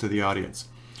introduced to the audience.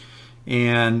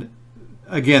 And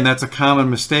again, that's a common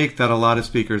mistake that a lot of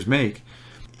speakers make.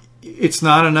 It's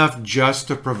not enough just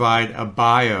to provide a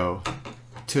bio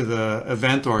to the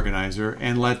event organizer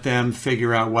and let them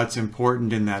figure out what's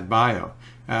important in that bio.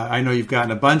 I know you've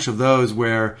gotten a bunch of those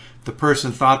where the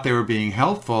person thought they were being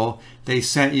helpful. They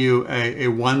sent you a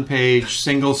one-page,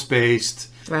 single-spaced,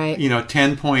 right,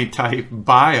 10-point type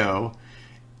bio,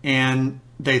 and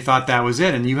they thought that was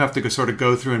it. And you have to sort of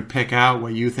go through and pick out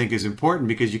what you think is important,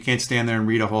 because you can't stand there and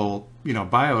read a whole,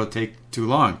 bio. It'll take too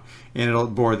long, and it'll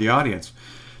bore the audience.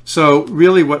 So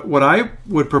really what I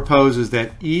would propose is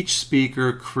that each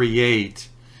speaker create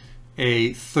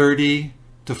a 30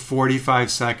 to 45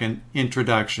 second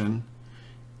introduction,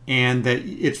 and that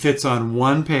it fits on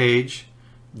one page,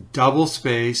 double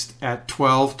spaced at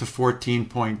 12 to 14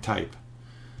 point type.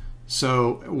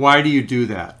 So why do you do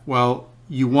that? Well,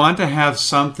 you want to have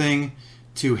something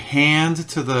to hand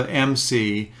to the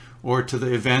MC or to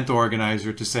the event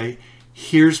organizer to say,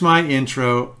 here's my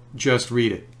intro, just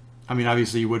read it. I mean,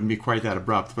 obviously you wouldn't be quite that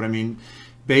abrupt, but I mean,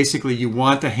 basically you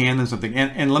want to hand them something.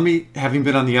 And let me, having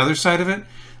been on the other side of it,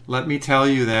 let me tell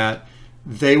you that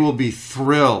they will be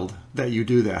thrilled that you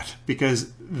do that,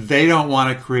 because they don't want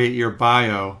to create your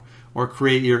bio or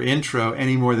create your intro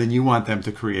any more than you want them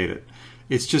to create it.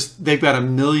 It's just they've got a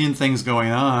million things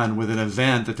going on with an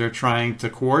event that they're trying to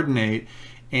coordinate,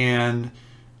 and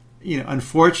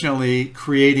unfortunately,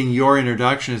 creating your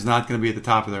introduction is not going to be at the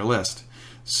top of their list.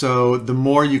 So the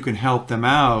more you can help them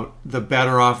out, the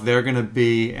better off they're going to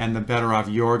be, and the better off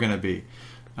you're going to be.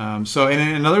 And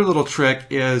another little trick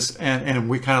is, and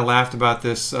we kind of laughed about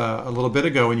this a little bit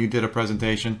ago when you did a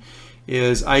presentation,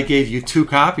 is I gave you 2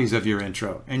 copies of your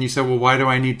intro. And you said, well, why do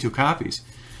I need 2 copies?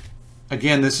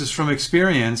 Again, this is from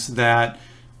experience that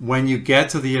when you get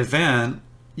to the event,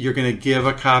 you're going to give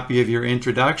a copy of your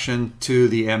introduction to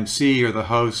the MC or the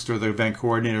host or the event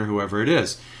coordinator, whoever it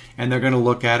is. And they're going to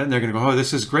look at it and they're going to go, oh,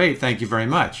 this is great, thank you very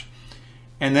much.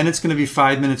 And then it's going to be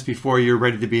 5 minutes before you're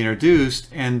ready to be introduced,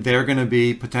 and they're going to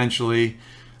be potentially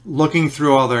looking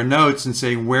through all their notes and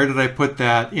saying, where did I put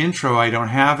that intro? I don't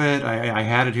have it. I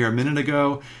had it here a minute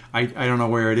ago. I don't know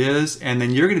where it is. And then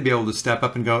you're going to be able to step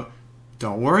up and go,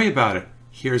 don't worry about it.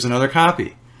 Here's another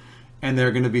copy. And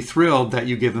they're going to be thrilled that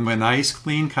you give them a nice,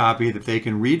 clean copy that they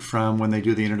can read from when they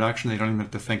do the introduction. They don't even have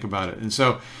to think about it. And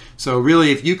so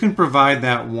really, if you can provide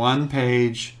that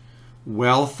one-page,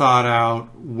 well thought out,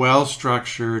 well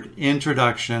structured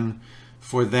introduction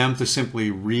for them to simply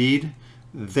read,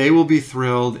 they will be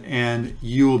thrilled, and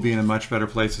you will be in a much better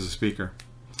place as a speaker.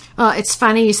 Well, it's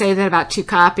funny you say that about 2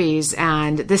 copies,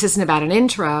 and this isn't about an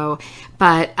intro,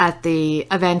 but at the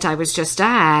event I was just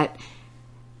at,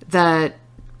 the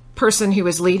person who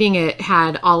was leading it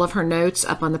had all of her notes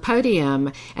up on the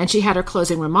podium, and she had her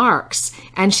closing remarks,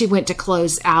 and she went to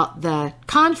close out the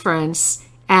conference,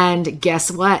 and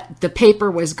guess what? The paper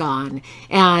was gone,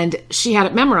 and she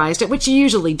hadn't memorized it, which you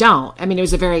usually don't. I mean, it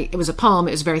was a poem.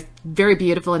 It was very, very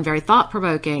beautiful and very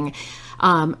thought-provoking.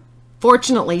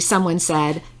 Fortunately, someone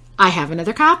said, I have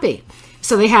another copy.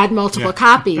 So they had multiple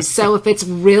copies. So if it's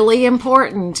really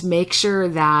important, make sure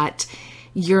that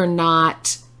you're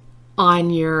not on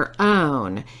your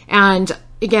own. And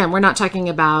again, we're not talking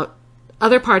about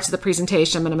other parts of the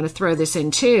presentation, but I'm going to throw this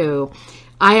in too.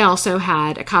 I also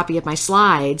had a copy of my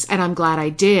slides, and I'm glad I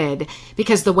did,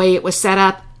 because the way it was set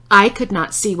up, I could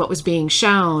not see what was being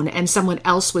shown, and someone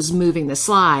else was moving the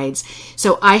slides.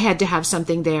 So I had to have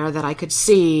something there that I could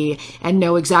see and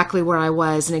know exactly where I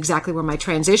was and exactly where my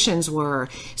transitions were.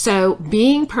 So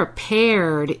being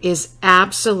prepared is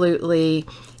absolutely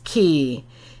key.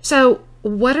 So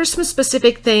what are some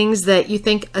specific things that you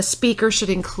think a speaker should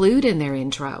include in their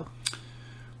intro?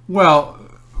 Well,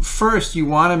 first, you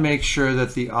want to make sure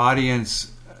that the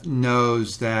audience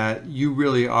knows that you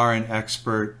really are an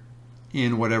expert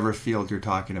in whatever field you're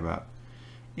talking about,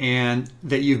 and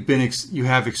that you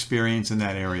have experience in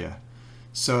that area,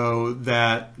 so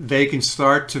that they can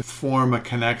start to form a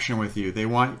connection with you. They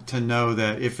want to know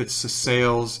that if it's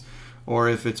sales, or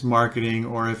if it's marketing,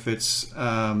 or if it's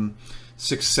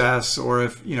success, or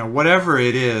if, whatever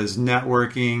it is,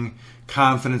 networking,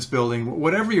 confidence building,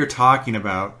 whatever you're talking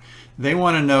about, they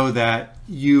want to know that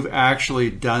you've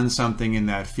actually done something in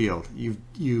that field.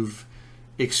 You've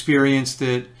experienced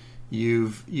it.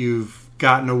 You've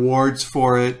gotten awards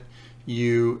for it.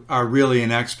 You are really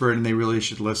an expert, and they really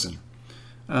should listen.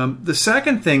 The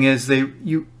second thing is they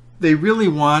really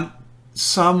want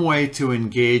some way to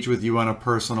engage with you on a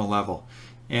personal level.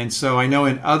 And so I know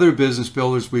in other business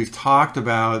builders, we've talked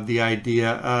about the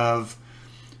idea of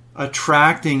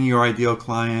attracting your ideal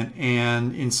client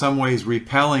and in some ways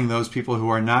repelling those people who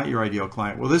are not your ideal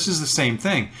client. Well, this is the same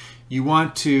thing. You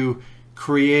want to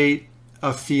create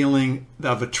a feeling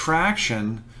of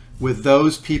attraction with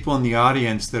those people in the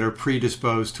audience that are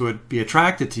predisposed to be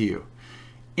attracted to you.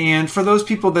 And for those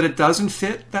people that it doesn't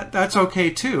fit, that's okay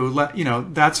too.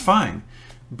 That's fine.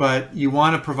 But you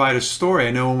want to provide a story.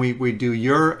 I know when we do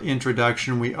your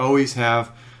introduction, we always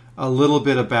have a little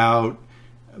bit about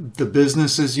the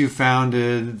businesses you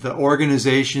founded, the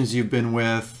organizations you've been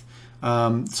with,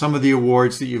 some of the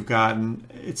awards that you've gotten,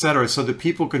 etc., so that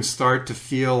people can start to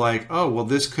feel like, oh, well,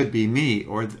 this could be me,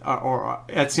 or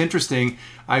it's interesting,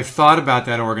 I've thought about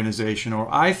that organization, or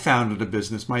I founded a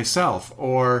business myself,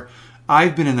 or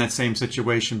I've been in that same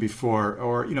situation before,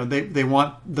 or they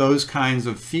want those kinds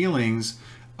of feelings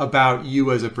about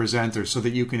you as a presenter so that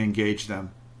you can engage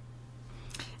them.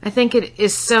 I think it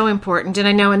is so important. And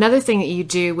I know another thing that you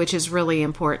do, which is really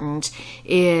important,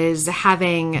 is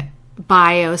having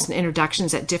bios and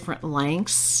introductions at different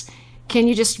lengths. Can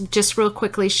you just real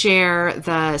quickly share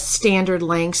the standard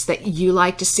lengths that you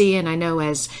like to see? And I know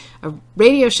as a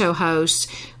radio show host,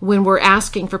 when we're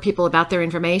asking for people about their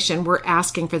information, we're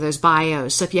asking for those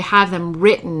bios. So if you have them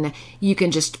written, you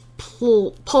can just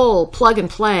pull, plug and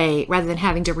play rather than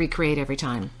having to recreate every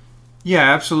time.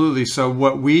 Yeah, absolutely. So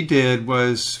what we did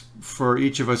was, for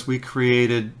each of us, we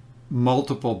created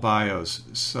multiple bios.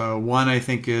 So one, I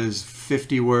think, is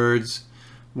 50 words,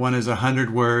 one is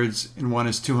 100 words, and one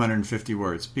is 250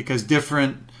 words. Because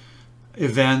different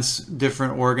events,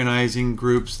 different organizing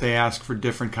groups, they ask for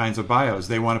different kinds of bios.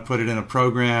 They want to put it in a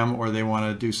program, or they want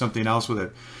to do something else with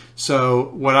it. So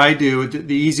what I do,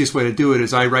 the easiest way to do it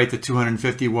is I write the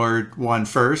 250 word one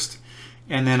first,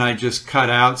 and then I just cut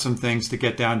out some things to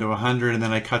get down to 100, and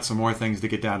then I cut some more things to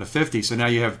get down to 50. So now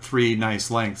you have 3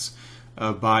 nice lengths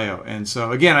of bio. And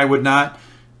so again, I would not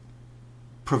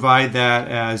provide that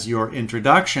as your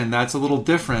introduction. That's a little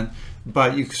different,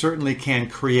 but you certainly can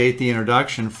create the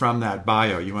introduction from that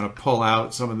bio. You want to pull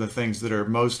out some of the things that are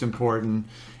most important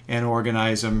and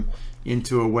organize them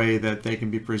into a way that they can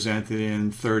be presented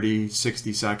in 30,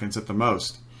 60 seconds at the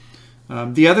most.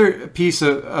 The other piece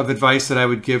of advice that I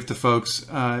would give to folks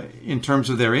in terms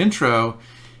of their intro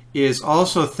is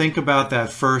also think about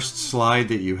that first slide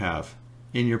that you have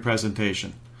in your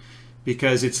presentation,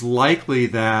 because it's likely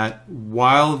that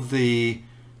while the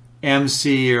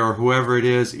MC or whoever it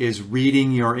is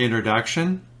reading your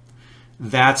introduction,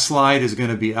 that slide is going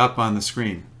to be up on the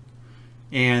screen.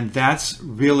 And that's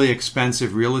really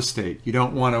expensive real estate. You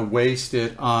don't want to waste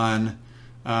it on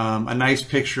a nice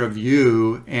picture of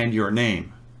you and your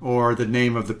name, or the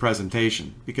name of the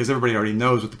presentation, because everybody already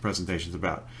knows what the presentation's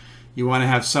about. You want to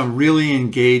have some really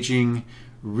engaging,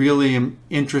 really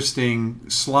interesting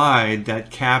slide that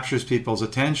captures people's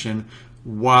attention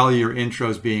while your intro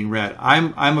is being read.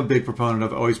 I'm a big proponent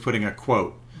of always putting a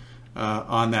quote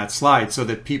on that slide so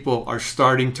that people are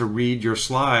starting to read your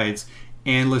slides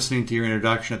and listening to your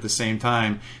introduction at the same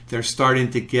time. They're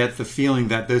starting to get the feeling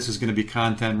that this is going to be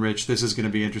content rich, this is going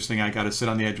to be interesting, I got to sit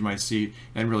on the edge of my seat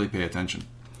and really pay attention.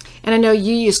 And I know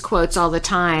you use quotes all the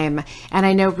time, and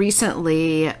I know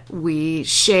recently we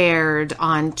shared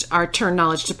on our Turn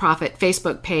Knowledge to Profit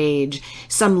Facebook page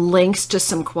some links to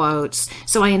some quotes.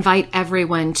 So I invite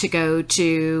everyone to go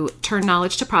to Turn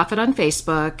Knowledge to Profit on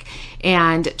Facebook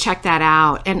and check that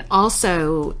out. And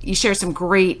also, you share some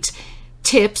great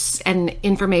tips and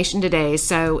information today.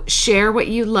 So share what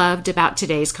you loved about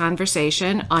today's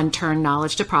conversation on Turn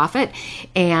Knowledge to Profit,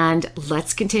 and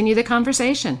let's continue the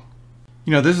conversation.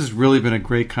 This has really been a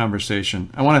great conversation.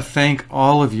 I want to thank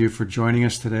all of you for joining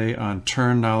us today on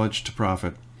Turn Knowledge to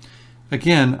Profit.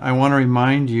 Again, I want to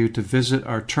remind you to visit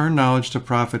our Turn Knowledge to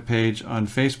Profit page on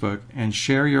Facebook and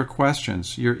share your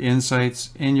questions, your insights,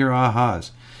 and your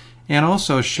ahas. and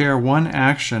also share one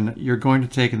action you're going to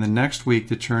take in the next week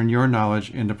to turn your knowledge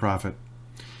into profit.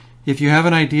 If you have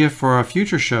an idea for a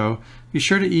future show, be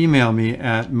sure to email me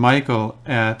at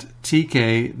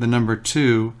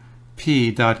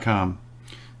michael@tk2p.com.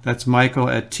 That's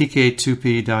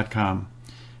michael@tk2p.com.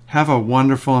 Have a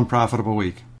wonderful and profitable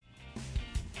week.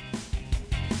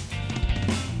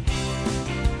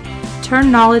 Turn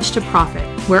knowledge to profit,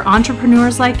 where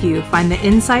entrepreneurs like you find the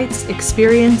insights,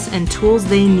 experience, and tools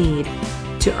they need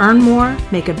to earn more,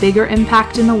 make a bigger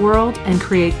impact in the world, and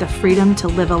create the freedom to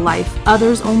live a life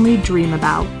others only dream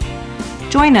about.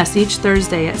 Join us each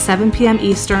Thursday at 7 p.m.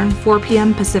 Eastern, 4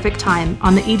 p.m. Pacific Time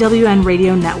on the EWN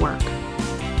Radio Network.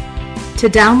 To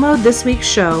download this week's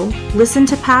show, listen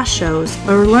to past shows,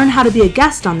 or learn how to be a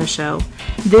guest on the show,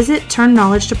 visit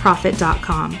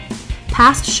turnknowledgetoprofit.com.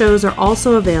 Past shows are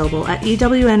also available at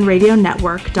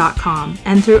ewnradionetwork.com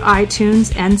and through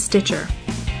iTunes and Stitcher.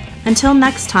 Until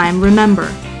next time, remember,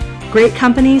 great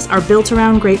companies are built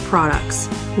around great products.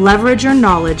 Leverage your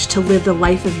knowledge to live the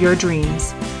life of your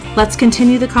dreams. Let's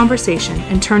continue the conversation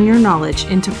and turn your knowledge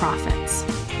into profits.